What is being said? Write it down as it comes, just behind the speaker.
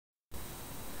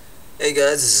Hey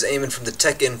guys, this is Eamon from the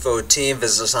Tech Info team.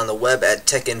 Visit us on the web at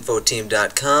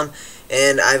techinfoteam.com,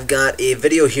 and I've got a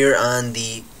video here on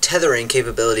the tethering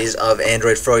capabilities of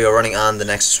Android Froyo running on the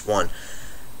Nexus One.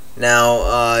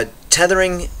 Now,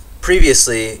 tethering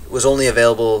previously was only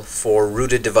available for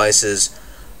rooted devices,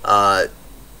 and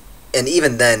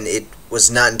even then it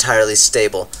was not entirely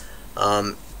stable.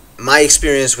 My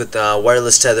experience with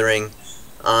wireless tethering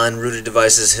on rooted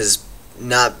devices has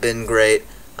not been great.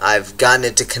 I've gotten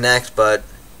it to connect, but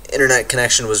internet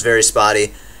connection was very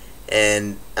spotty,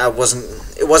 and it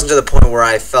wasn't to the point where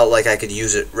I felt like I could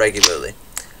use it regularly.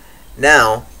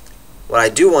 Now, what I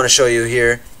do want to show you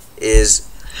here is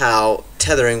how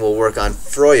tethering will work on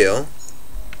Froyo.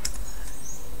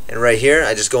 And right here,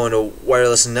 I just go into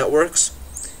wireless networks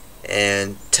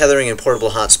and tethering and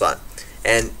portable hotspot.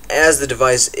 And as the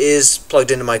device is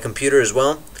plugged into my computer as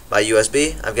well by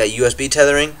USB, I've got USB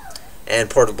tethering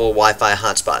and portable Wi-Fi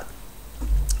hotspot.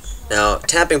 Now,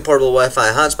 tapping portable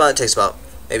Wi-Fi hotspot takes about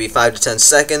maybe 5 to 10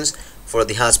 seconds before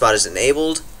the hotspot is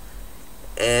enabled,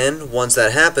 and once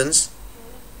that happens,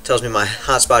 it tells me my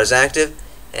hotspot is active,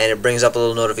 and it brings up a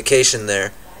little notification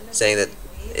there saying that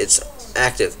it's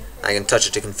active. I can touch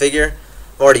it to configure.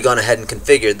 I've already gone ahead and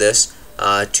configured this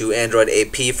to Android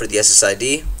AP for the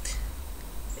SSID,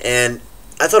 and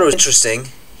I thought it was interesting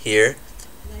here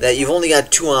that you've only got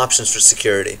two options for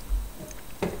security.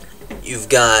 You've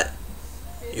got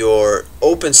your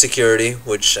open security,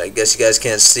 which I guess you guys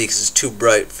can't see because it's too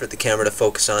bright for the camera to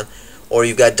focus on, or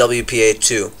you've got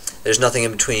WPA2. There's nothing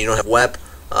in between. You don't have WEP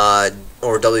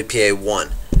or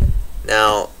WPA1.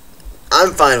 Now,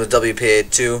 I'm fine with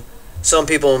WPA2. Some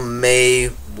people may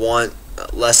want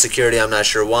less security. I'm not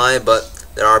sure why, but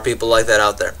there are people like that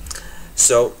out there.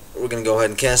 So we're going to go ahead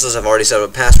and cancel this. I've already set up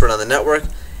a password on the network,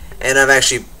 and I've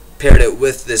actually paired it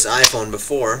with this iPhone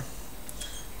before.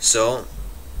 So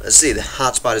let's see, the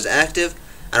hotspot is active.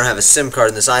 I don't have a SIM card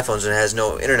in this iPhone, so it has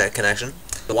no internet connection.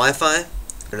 The Wi-Fi,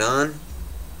 turn on,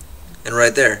 and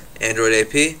right there, Android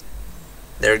AP,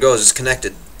 there it goes, it's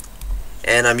connected.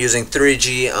 And I'm using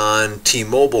 3G on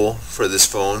T-Mobile for this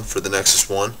phone, for the Nexus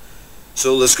One.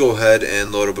 So let's go ahead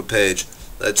and load up a page.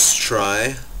 Let's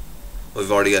try,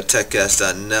 we've already got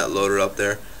techcast.net loaded up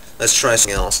there. Let's try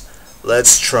something else.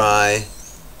 Let's try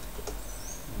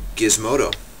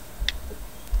Gizmodo.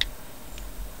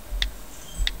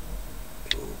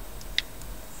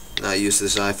 Not used to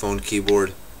this iPhone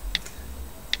keyboard.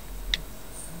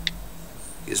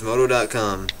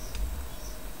 Gizmodo.com.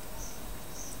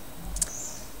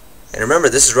 And remember,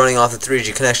 this is running off the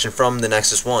 3G connection from the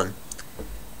Nexus One.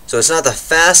 So it's not the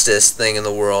fastest thing in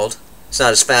the world. It's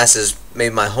not as fast as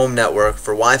maybe my home network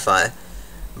for Wi-Fi.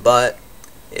 But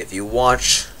if you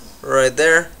watch right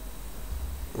there,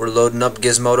 we're loading up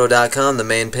Gizmodo.com, the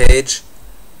main page.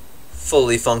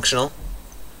 Fully functional.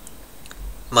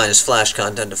 Minus flash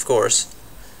content, of course.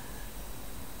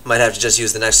 Might have to just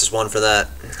use the Nexus One for that.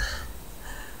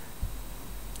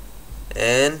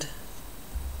 And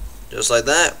just like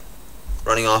that,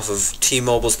 running off of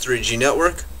T-Mobile's 3G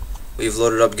network, we've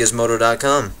loaded up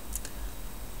Gizmodo.com.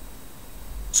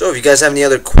 So if you guys have any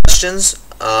other questions,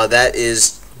 that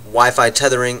is Wi-Fi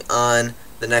tethering on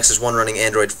the Nexus One running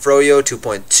Android Froyo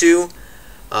 2.2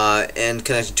 and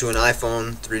connected to an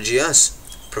iPhone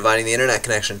 3GS, providing the internet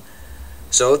connection.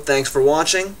 So thanks for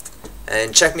watching,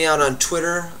 and check me out on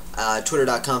Twitter,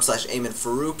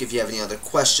 twitter.com/EamonFarouk if you have any other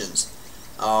questions,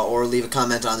 or leave a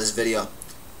comment on this video.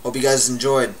 Hope you guys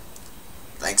enjoyed.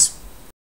 Thanks.